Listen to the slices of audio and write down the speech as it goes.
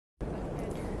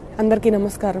అందరికీ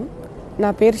నమస్కారం. నా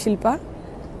పేరు శిల్ప.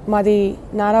 మాది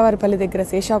నారావారిపల్లి దగ్గర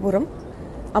శేషాపురం.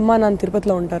 అమ్మ నాన్న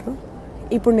తిరుపతిలో ఉంటారు.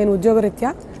 ఇప్పుడు నేను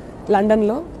ఉద్యోగరీత్యా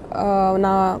లండన్లో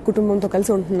నా కుటుంబంతో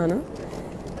కలిసి ఉంటున్నాను.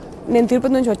 నేను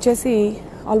తిరుపతి నుంచి వచ్చేసి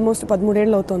ఆల్మోస్ట్ 13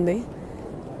 ఏళ్ళు అవుతుంది.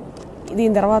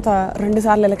 దీని తర్వాత 2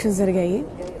 సార్లు ఎలక్షన్స్ జరిగాయి.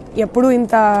 ఎప్పుడూ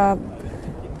ఇంత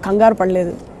కంగారు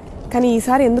పడలేదు. కానీ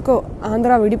ఈసారి ఎందుకో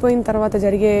ఆంధ్ర విడిపోయిన తర్వాత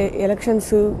జరిగే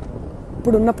ఎలక్షన్స్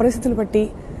ఇప్పుడున్న పరిస్థితులు బట్టి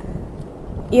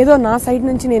ఏదో నా సైడ్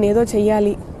నుంచి నేను ఏదో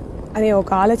చెయ్యాలి అనే ఒక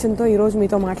ఆలోచనతో ఈరోజు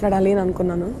మీతో మాట్లాడాలి అని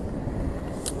అనుకున్నాను.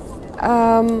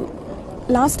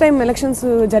 లాస్ట్ టైం ఎలక్షన్స్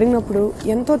జరిగినప్పుడు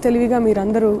ఎంతో తెలివిగా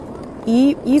మీరందరూ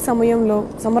ఈ సమయంలో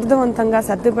సమర్థవంతంగా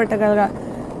సర్దిపెట్టగల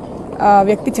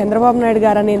వ్యక్తి చంద్రబాబు నాయుడు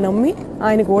గారని నమ్మి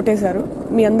ఆయనకు ఓటేశారు.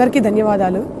 మీ అందరికీ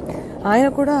ధన్యవాదాలు. ఆయన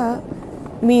కూడా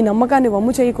మీ నమ్మకాన్ని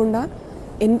వమ్ము చేయకుండా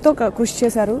ఎంతో కృషి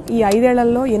చేశారు. ఈ 5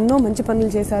 ఏళ్లలో ఎన్నో మంచి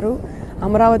పనులు చేశారు.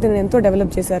 అమరావతిని ఎంతో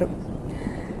డెవలప్ చేశారు.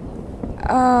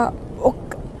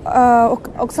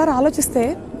 ఒకసారి ఆలోచిస్తే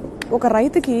ఒక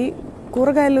రైతుకి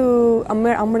కూరగాయలు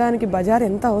అమ్మడానికి బజార్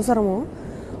ఎంత అవసరమో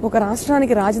ఒక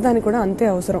రాష్ట్రానికి రాజధాని కూడా అంతే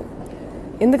అవసరం.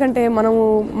 ఎందుకంటే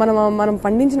మనం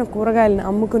పండించిన కూరగాయలను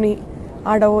అమ్ముకుని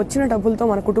ఆడ వచ్చిన డబ్బులతో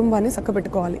మన కుటుంబాన్ని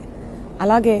చక్కబెట్టుకోవాలి.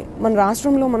 అలాగే మన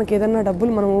రాష్ట్రంలో మనకి ఏదన్నా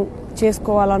డబ్బులు మనము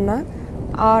చేసుకోవాలన్నా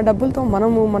ఆ డబ్బులతో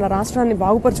మనము మన రాష్ట్రాన్ని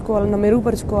బాగుపరుచుకోవాలన్నా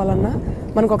మెరుగుపరుచుకోవాలన్నా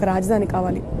మనకు ఒక రాజధాని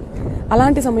కావాలి.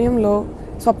 అలాంటి సమయంలో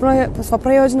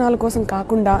స్వప్రయోజనాల కోసం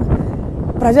కాకుండా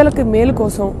ప్రజలకు మేలు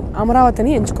కోసం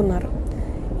అమరావతిని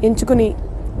ఎంచుకుని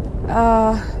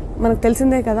మనకు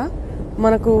తెలిసిందే కదా,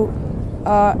 మనకు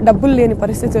డబ్బులు లేని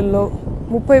పరిస్థితుల్లో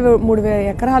 33,000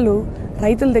 ఎకరాలు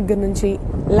రైతుల దగ్గర నుంచి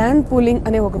ల్యాండ్ పూలింగ్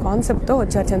అనే ఒక కాన్సెప్ట్తో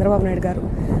వచ్చారు చంద్రబాబు నాయుడు గారు.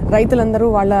 రైతులందరూ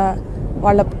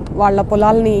వాళ్ళ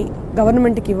పొలాల్ని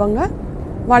గవర్నమెంట్కి ఇవ్వంగా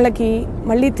వాళ్ళకి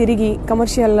మళ్ళీ తిరిగి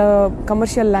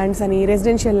కమర్షియల్ ల్యాండ్స్ అని,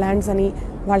 రెసిడెన్షియల్ ల్యాండ్స్ అని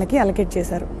వాళ్ళకి అలకేట్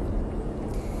చేశారు.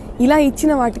 ఇలా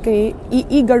ఇచ్చిన వాటికి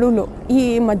ఈ గడువులో ఈ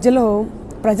మధ్యలో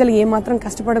ప్రజలు ఏమాత్రం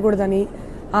కష్టపడకూడదని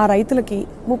ఆ రైతులకి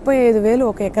 35,000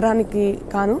 ఒక ఎకరానికి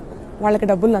కాను వాళ్ళకి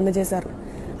డబ్బులు అందజేశారు.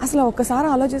 అసలు ఒక్కసారి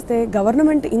ఆలోచిస్తే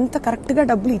గవర్నమెంట్ ఇంత కరెక్ట్గా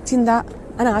డబ్బులు ఇచ్చిందా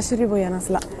అని ఆశ్చర్యపోయాను.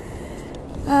 అసలు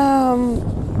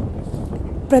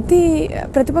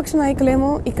ప్రతిపక్ష నాయకులేమో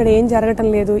ఇక్కడ ఏం జరగటం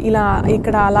లేదు,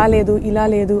 ఇక్కడ అలా లేదు, ఇలా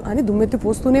లేదు అని దుమ్మెత్తి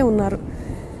పోస్తూనే ఉన్నారు.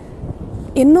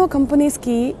 ఎన్నో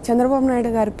కంపెనీస్కి చంద్రబాబు నాయుడు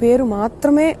గారి పేరు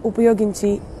మాత్రమే ఉపయోగించి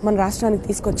మన రాష్ట్రానికి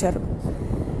తీసుకొచ్చారు.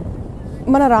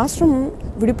 మన రాష్ట్రం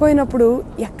విడిపోయినప్పుడు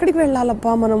ఎక్కడికి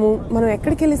వెళ్ళాలబ్బా, మనం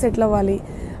ఎక్కడికి వెళ్ళి సెటిల్ అవ్వాలి?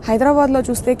 హైదరాబాద్లో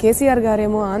చూస్తే కేసీఆర్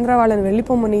గారేమో ఆంధ్ర వాళ్ళని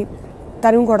వెళ్ళిపోమని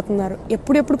తరిమి కొడుతున్నారు.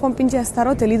 ఎప్పుడెప్పుడు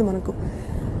పంపించేస్తారో తెలియదు మనకు.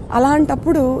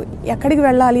 అలాంటప్పుడు ఎక్కడికి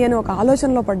వెళ్ళాలి అని ఒక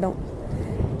ఆలోచనలో పడ్డాం.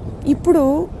 ఇప్పుడు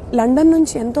లండన్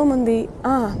నుంచి ఎంతోమంది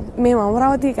మేము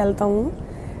అమరావతికి వెళ్తాము,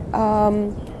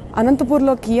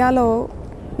 అనంతపూర్లో కియాలో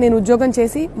నేను ఉద్యోగం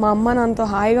చేసి మా అమ్మ నాన్నతో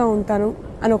హాయిగా ఉంటాను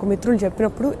అని ఒక మిత్రులు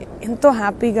చెప్పినప్పుడు ఎంతో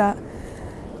హ్యాపీగా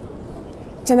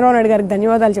చంద్రబాబు నాయుడు గారికి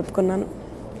ధన్యవాదాలు చెప్పుకున్నాను.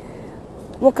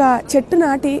 ఒక చెట్టు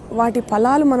నాటి వాటి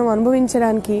ఫలాలు మనం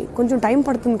అనుభవించడానికి కొంచెం టైం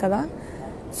పడుతుంది కదా.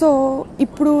 సో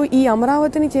ఇప్పుడు ఈ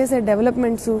అమరావతిని చేసే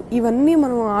డెవలప్మెంట్స్ ఇవన్నీ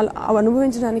మనం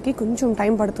అనుభవించడానికి కొంచెం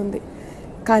టైం పడుతుంది.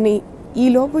 కానీ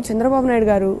ఈలోపు చంద్రబాబు నాయుడు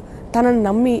గారు తనను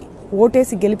నమ్మి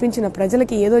ఓటేసి గెలిపించిన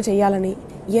ప్రజలకి ఏదో చేయాలని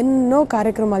ఎన్నో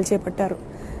కార్యక్రమాలు చేపట్టారు.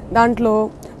 దాంట్లో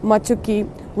మచ్చుకి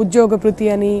ఉద్యోగ భృతి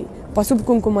అని, పసుపు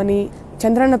కుంకుమని,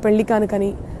 చంద్రన్న పెళ్లి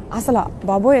కానుకని,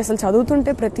 అసలు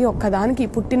చదువుతుంటే ప్రతి ఒక్కదానికి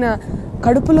పుట్టిన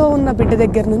కడుపులో ఉన్న బిడ్డ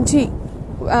దగ్గర నుంచి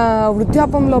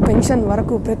వృద్ధాపంలో పెన్షన్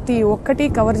వరకు ప్రతి ఒక్కటి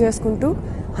కవర్ చేసుకుంటూ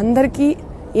అందరికీ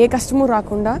ఏ కష్టము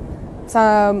రాకుండా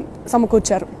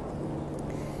సమకూర్చారు.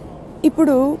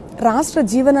 ఇప్పుడు రాష్ట్ర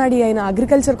జీవనాడి అయిన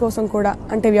అగ్రికల్చర్ కోసం కూడా,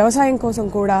 అంటే వ్యవసాయం కోసం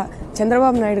కూడా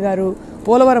చంద్రబాబు నాయుడు గారు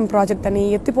పోలవరం ప్రాజెక్ట్ అని,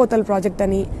 ఎత్తిపోతల ప్రాజెక్ట్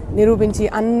అని నిరూపించి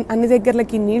అన్ని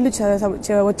దగ్గరలకి నీళ్లు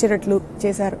వచ్చేటట్లు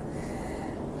చేశారు.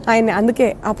 ఆయన అందుకే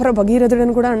అపర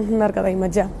భగీరథుడని కూడా అంటున్నారు కదా ఈ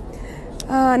మధ్య.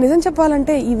 నిజం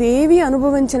చెప్పాలంటే ఇవేవి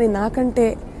అనుభవించని నాకంటే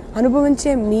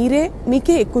అనుభవించే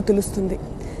మీకే ఎక్కువ తెలుస్తుంది.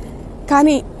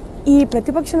 కానీ ఈ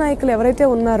ప్రతిపక్ష నాయకులు ఎవరైతే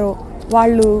ఉన్నారో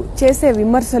వాళ్ళు చేసే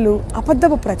విమర్శలు,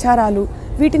 అబద్ధపు ప్రచారాలు,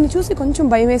 వీటిని చూసి కొంచెం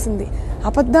భయం వేసింది.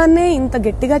 అబద్ధాన్నే ఇంత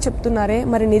గట్టిగా చెప్తున్నారే,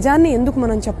 మరి నిజాన్ని ఎందుకు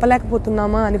మనం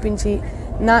చెప్పలేకపోతున్నామా అనిపించి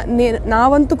నా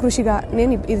వంతు కృషిగా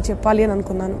నేను ఇది చెప్పాలి అని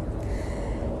అనుకున్నాను.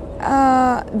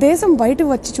 దేశం బయటకు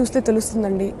వచ్చి చూస్తే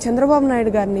తెలుస్తుందండి, చంద్రబాబు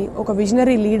నాయుడు గారిని ఒక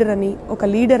విజనరీ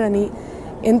లీడర్ అని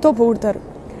ఎంతో పొగుడతారు.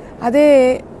 అదే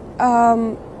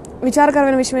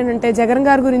విచారకరమైన విషయం ఏంటంటే జగన్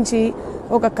గారి గురించి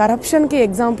ఒక కరప్షన్కి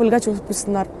ఎగ్జాంపుల్గా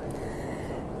చూపిస్తున్నారు.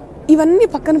 ఇవన్నీ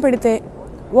పక్కన పెడితే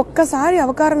ఒక్కసారి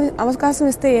అవకాశం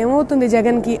ఇస్తే ఏమవుతుంది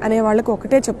జగన్కి అనే వాళ్ళకు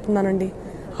ఒకటే చెప్తున్నానండి,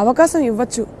 అవకాశం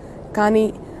ఇవ్వచ్చు, కానీ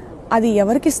అది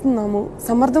ఎవరికి ఇస్తున్నాము,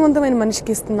 సమర్థవంతమైన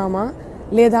మనిషికి ఇస్తున్నామా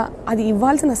లేదా అది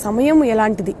ఇవ్వాల్సిన సమయం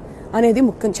ఎలాంటిది అనేది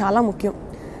ముఖ్యం, చాలా ముఖ్యం.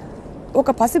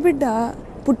 ఒక పసిబిడ్డ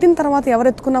పుట్టిన తర్వాత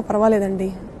ఎవరెత్తుకున్నా పర్వాలేదండి,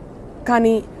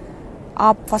 కానీ ఆ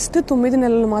ఫస్ట్ 9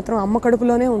 నెలలు మాత్రం అమ్మ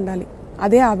కడుపులోనే ఉండాలి.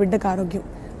 అదే ఆ బిడ్డకు ఆరోగ్యం.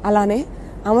 అలానే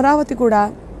అమరావతి కూడా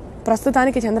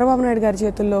ప్రస్తుతానికి చంద్రబాబు నాయుడు గారి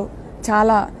చేతుల్లో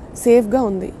చాలా సేఫ్గా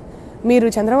ఉంది. మీరు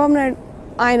చంద్రబాబు నాయుడు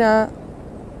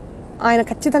ఆయన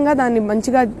ఖచ్చితంగా దాన్ని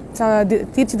మంచిగా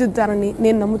తీర్చిదిద్దుతారని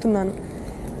నేను నమ్ముతున్నాను.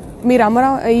 మీరు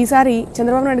ఈసారి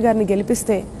చంద్రబాబు నాయుడు గారిని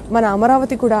గెలిపిస్తే మన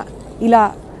అమరావతి కూడా ఇలా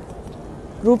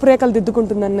రూపురేఖలు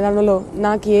దిద్దుకుంటుందని దానిలో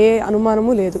నాకు ఏ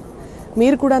అనుమానము లేదు.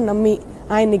 మీరు కూడా నమ్మి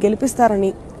ఆయన్ని గెలిపిస్తారని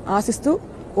ఆశిస్తూ,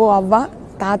 ఓ అవ్వ,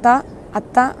 తాత,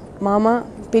 అత్త, మామ,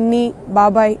 పిన్ని,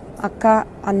 బాబాయ్, అక్క,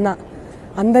 అన్న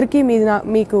అందరికీ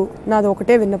మీకు నాది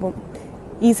ఒకటే విన్నపం.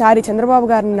 ఈసారి చంద్రబాబు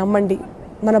గారిని నమ్మండి.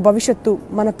 మన భవిష్యత్తు,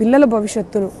 మన పిల్లల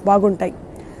భవిష్యత్తును బాగుంటాయి.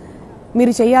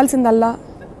 మీరు చేయాల్సిందల్లా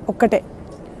ఒక్కటే.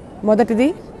 మొదటిది,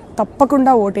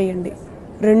 తప్పకుండా ఓటేయండి.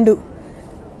 2,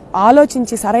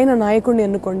 ఆలోచించి సరైన నాయకుడిని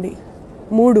ఎన్నుకోండి.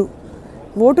 3,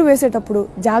 ఓటు వేసేటప్పుడు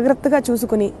జాగ్రత్తగా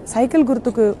చూసుకుని సైకిల్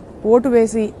గుర్తుకు ఓటు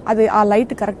వేసి అది ఆ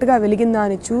లైట్ కరెక్ట్గా వెలిగిందా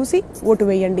అని చూసి ఓటు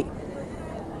వేయండి.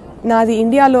 నాది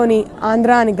ఇండియాలోని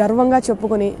ఆంధ్ర అని గర్వంగా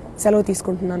చెప్పుకొని సెలవు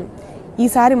తీసుకుంటున్నాను.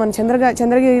 ఈసారి మన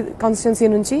చంద్రగిరి కాన్స్టిట్యున్సీ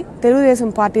నుంచి తెలుగుదేశం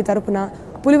పార్టీ తరపున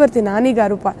పులివర్తి నాని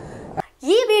గారు.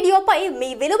 ఈ వీడియోపై మీ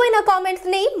విలువైన కామెంట్స్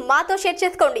ని మాతో షేర్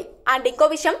చేసుకోండి. అండ్ ఇంకో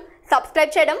విషయం,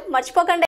 సబ్స్క్రైబ్ చేయడం మర్చిపోకండి.